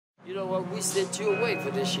You know what, we sent you away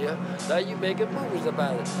for this year. Now you making moves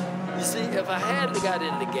about it. You see, if I hadn't got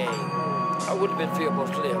in the game, I would have been Fillmore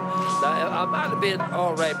Slim. Now, I might have been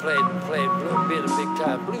all right playing blues, being a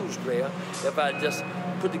big-time blues player if I just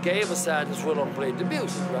put the game aside and just went on and played the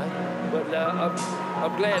music, right? But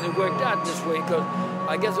I'm glad it worked out this way because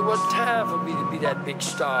I guess it wasn't time for me to be that big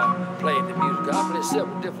star playing the music. I play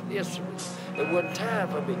several different instruments. It wasn't time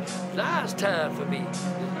for me. Now it's time for me.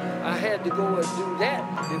 I had to go and do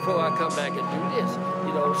that before I come back and do this.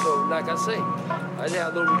 You know, so like I say, I didn't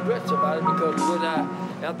have no regrets about it because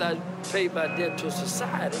after I paid my debt to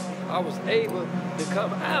society, I was able to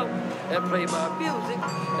come out and play my music.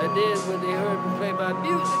 And then when they heard me play my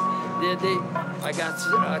music, then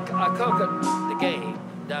I conquered the game.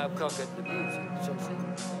 Now I've conquered the music. So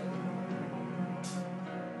see.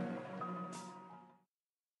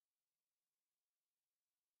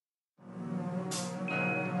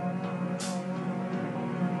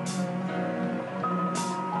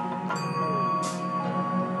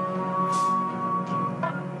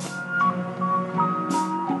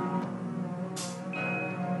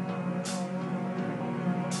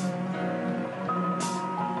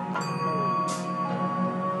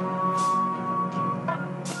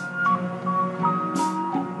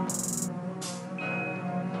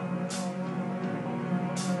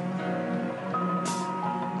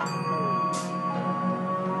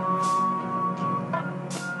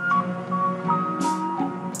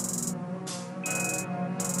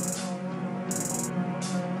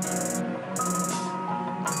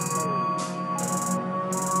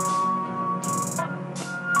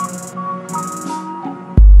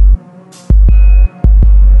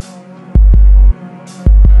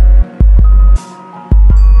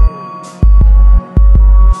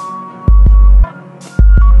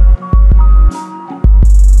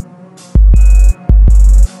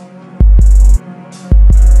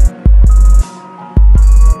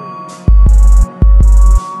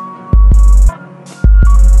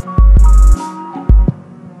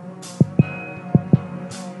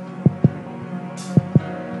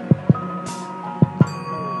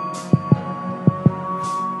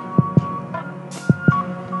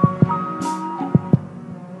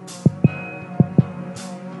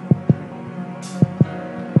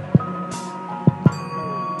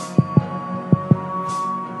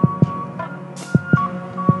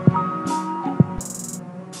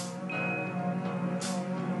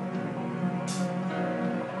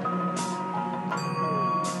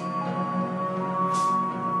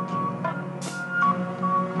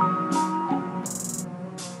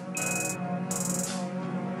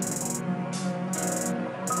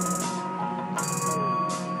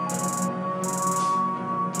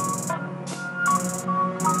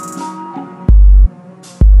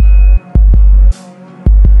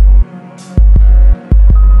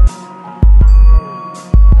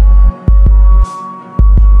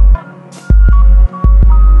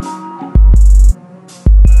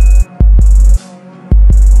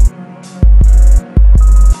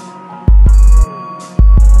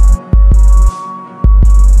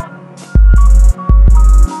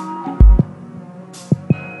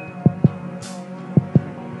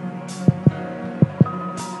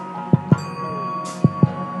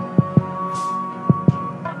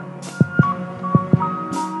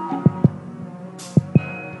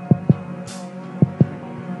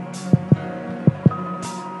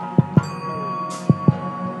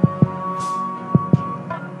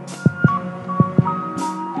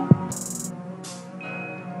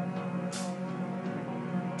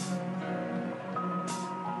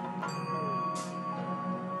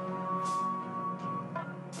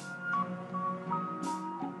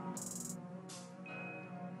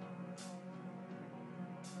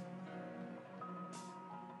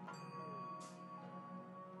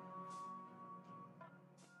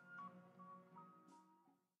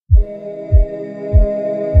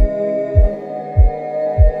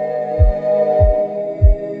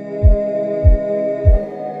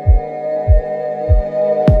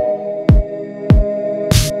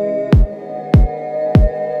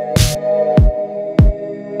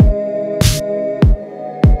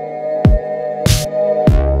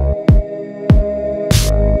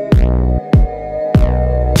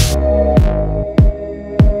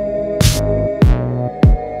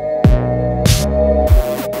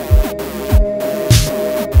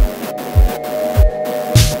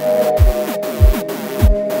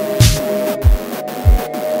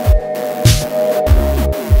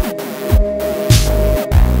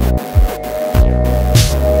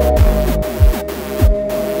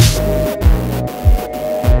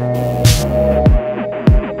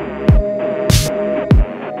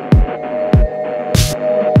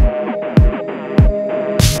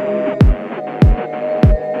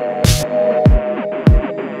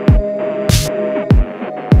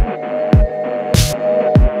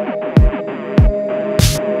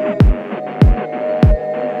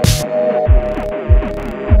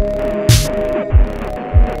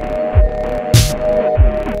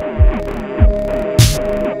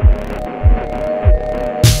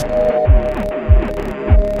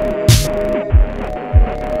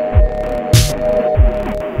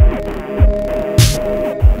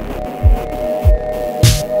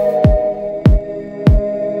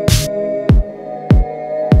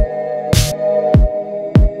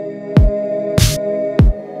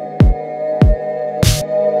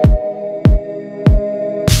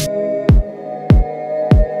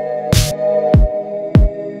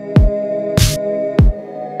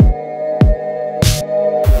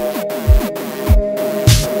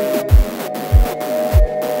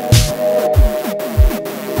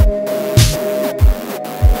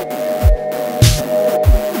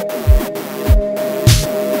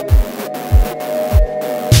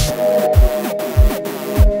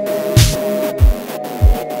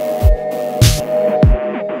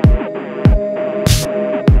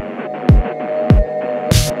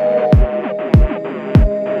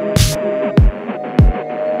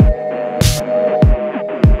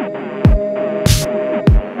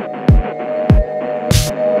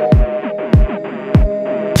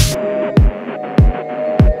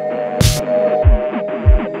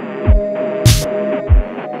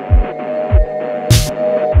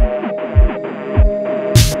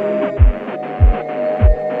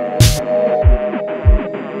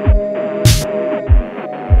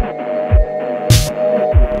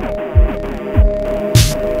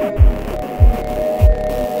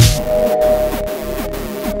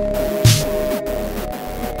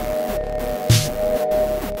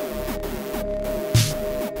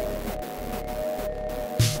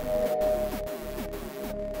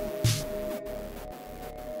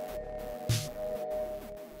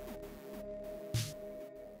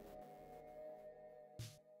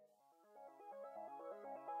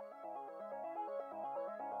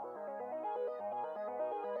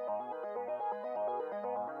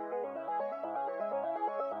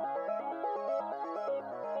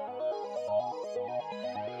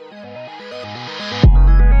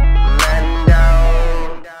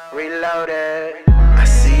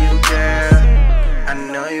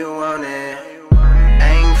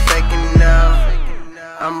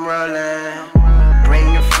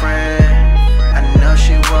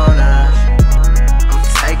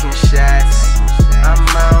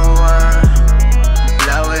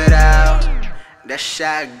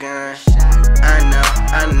 shotgun.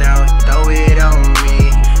 I know, throw it on me.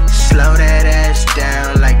 Slow that ass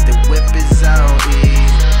down like the whip is on E.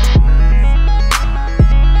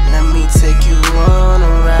 Let me take you on a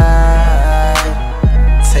ride,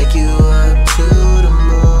 take you up to the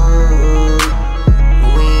moon.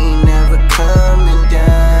 We ain't never coming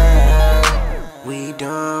down. We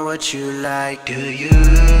doing what you like, do you?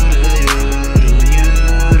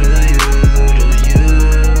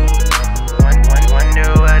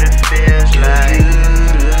 Wonder what it feels like.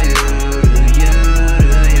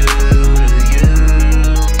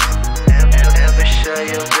 Ever show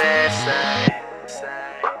your best side?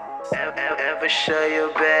 Ever show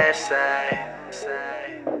your best side?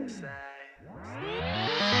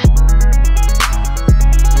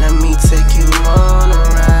 Let me take you on a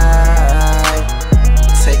ride,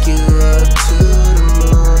 take you up to the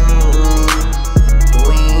moon.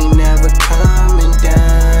 We ain't never coming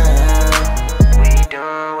down. We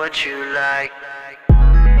doing what you like.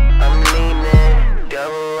 I'm leaning,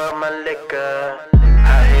 double up my liquor.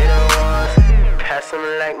 I hit her once, pass them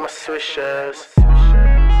like my swishers.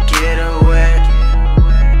 Get her wet,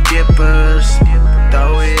 dippers,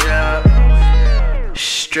 throw it up,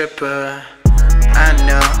 stripper.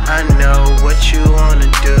 I know what you wanna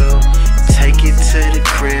do. Take it to the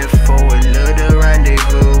crib for a little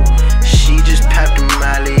rendezvous. She just popped a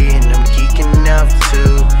molly and I'm geeking up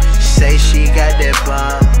too. Say she got that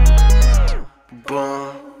bomb,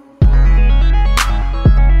 boom.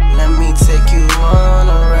 Let me take you on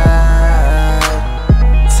a ride,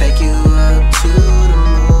 take you up to the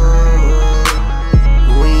moon.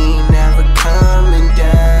 We ain't never coming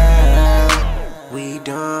down. We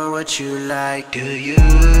doing what you like, do you?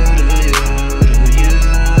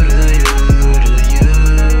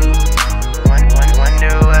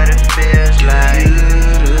 Wonder what it feels like.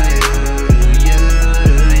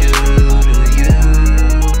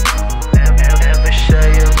 Ever show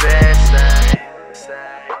your best side?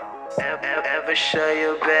 Ever show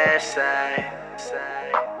your best side?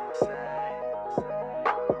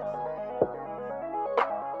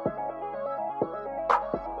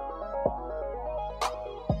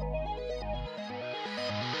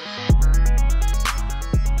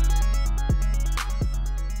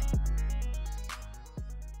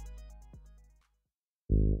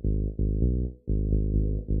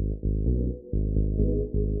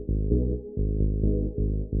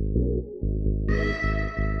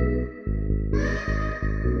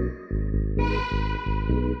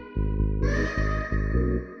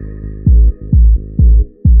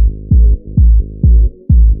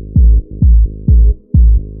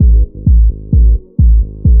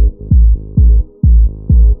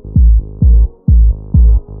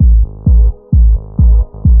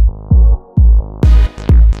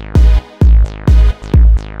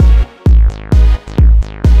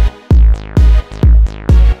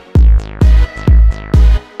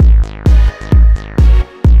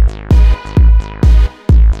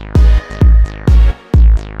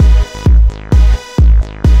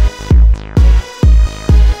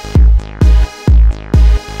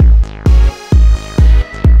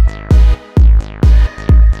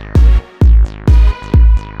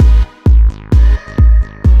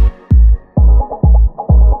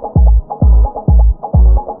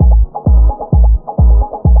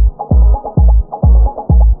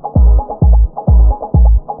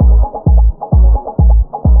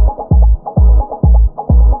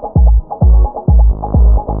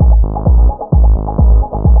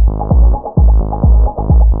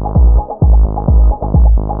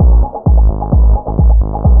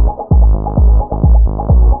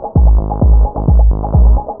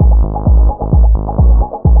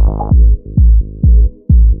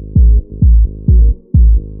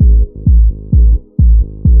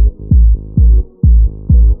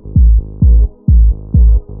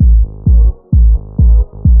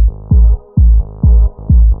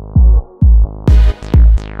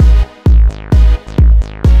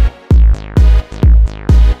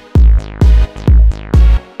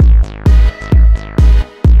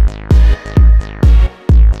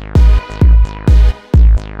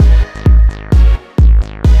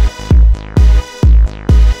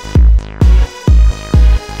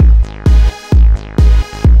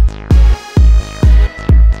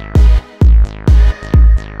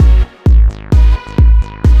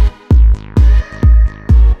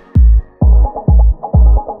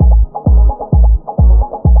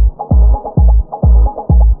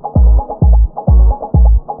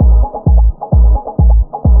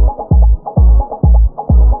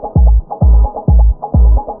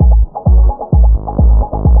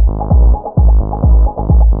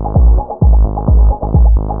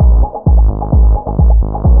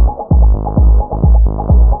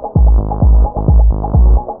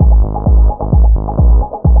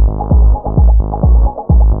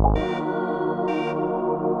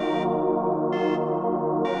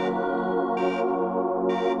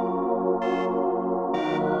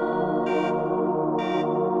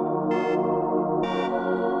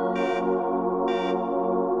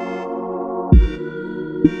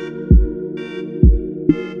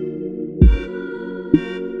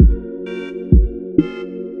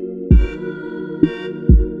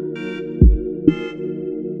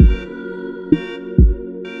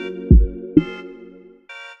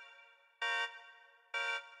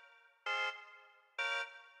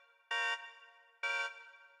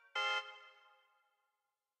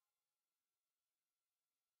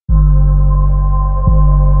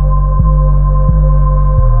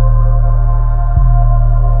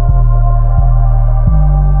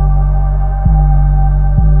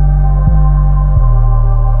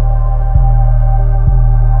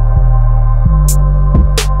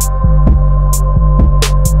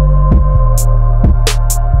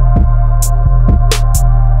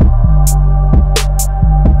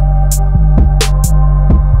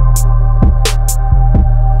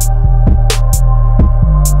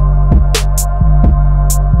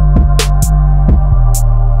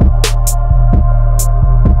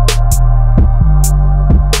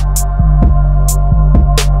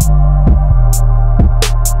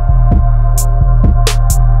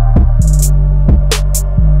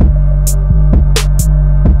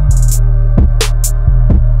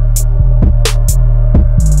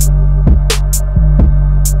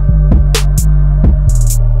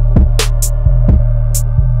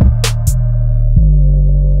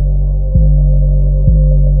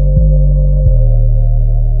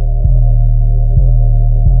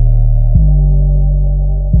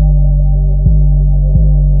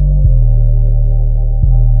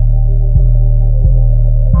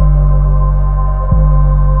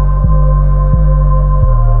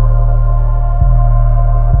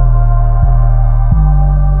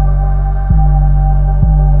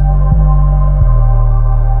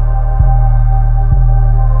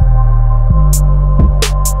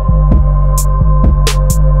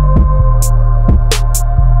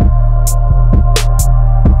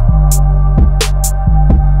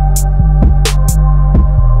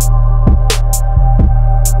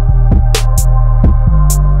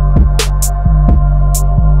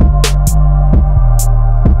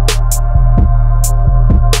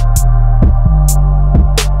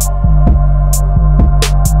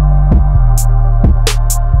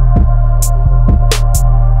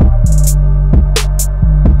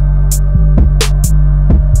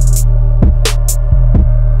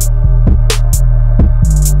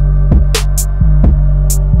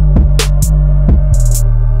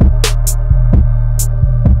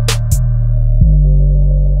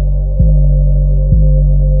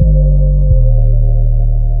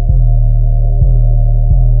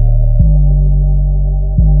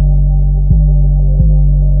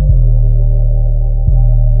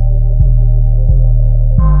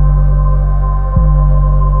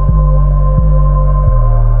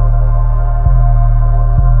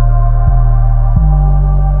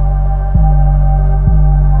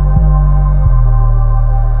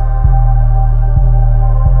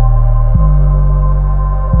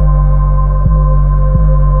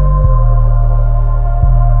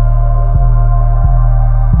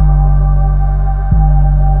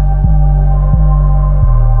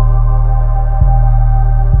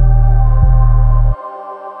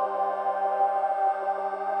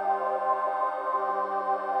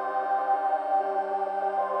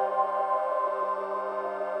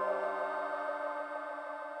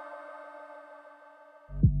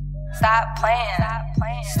 Stop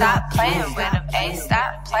playing. Stop playing with them. Ay,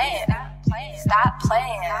 stop playing. Stop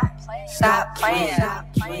playing. Stop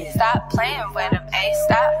playing. Stop playing with them. Ay,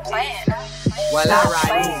 stop playing. Well,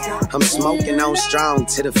 alright, I'm smoking on strong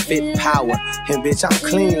to the fit power. And bitch, I'm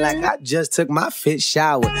clean like I just took my fit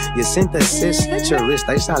shower. Your synthesis, slit your wrist,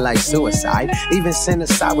 they sound like suicide. Even send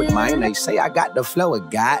aside with mine, they say I got the flow of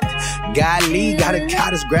God. Golly, got a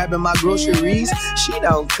goddess grabbing my groceries. She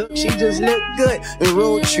don't cook, she just look good. And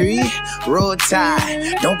roll tree, roll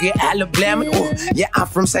tide. Don't get Alabama. Ooh, yeah, I'm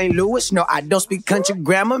from St. Louis. No, I don't speak country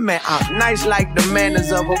grammar, man. I'm nice like the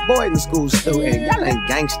manners of a boarding school student. Y'all ain't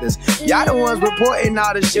gangsters. Y'all the ones reporting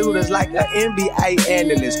all the shooters like an NBA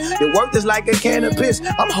analyst. Your worth is like a cannabis.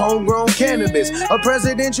 I'm homegrown cannabis. A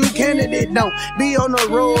presidential candidate don't be on the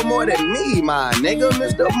road more than me, my nigga.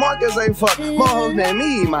 Mr. Marcus ain't fuck more hoes than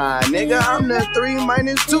me, my nigga. I'm the 3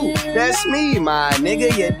 minus 2. That's me, my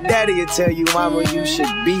nigga. Your daddy will tell you, mama, you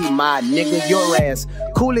should be my nigga. Your ass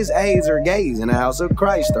cool as A's or gays in the house of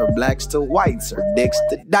Christ, or blacks to whites, or dicks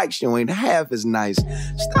to dykes. You ain't half as nice.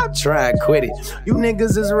 Stop trying, quit it. You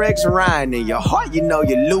niggas is Rex Ryan. In your heart, you know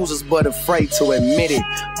you're losers, but afraid to admit it.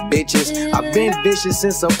 Bitches, I've been vicious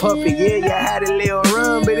since a puppy. Yeah, you had a little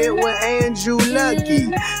run, but it was Andrew Lucky.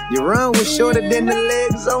 Your run was shorter than the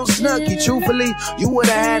legs on Snooki. Truthfully, you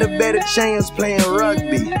would've had a better chance playing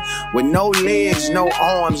rugby. With no legs, no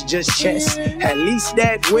arms, just chest. At least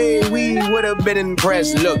that way we would've been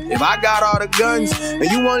impressed. Look, if I got all the guns and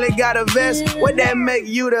you only got a vest, what that make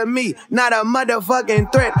you to me? Not a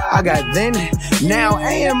motherfucking threat. I got then, now,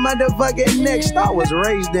 and motherfucking next. I was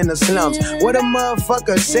raised in the slums. What a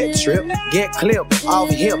motherfucker set trip, get clipped off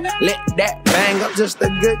hip, let that bang. I'm just a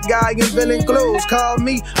good guy in villain clothes. Call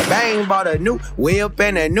me bang, bought a new whip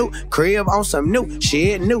and a new crib on some new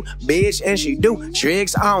shit. New bitch and she do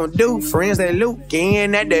tricks I don't do. Friends that look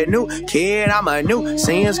in at the new kid. I'm a new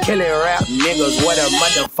sins killing rap niggas. What a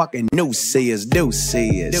motherfucking noose is.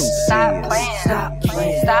 Stop playing. Stop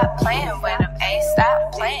playing. Stop playing with them. Ay,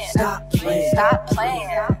 stop playing. Stop playing. Stop playing.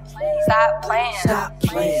 Stop playing. Stop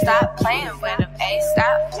playing. Stop playing with them. Ay,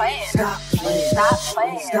 stop playing. Stop playing. Stop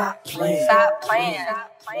playing. Stop playing. Stop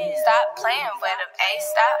playing. Stop playing with them. Ay,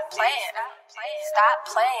 stop playing. Stop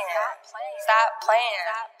playing. Stop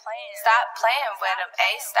playing. Stop playing with them.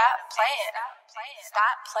 Ay, stop playing.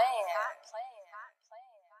 Stop playing.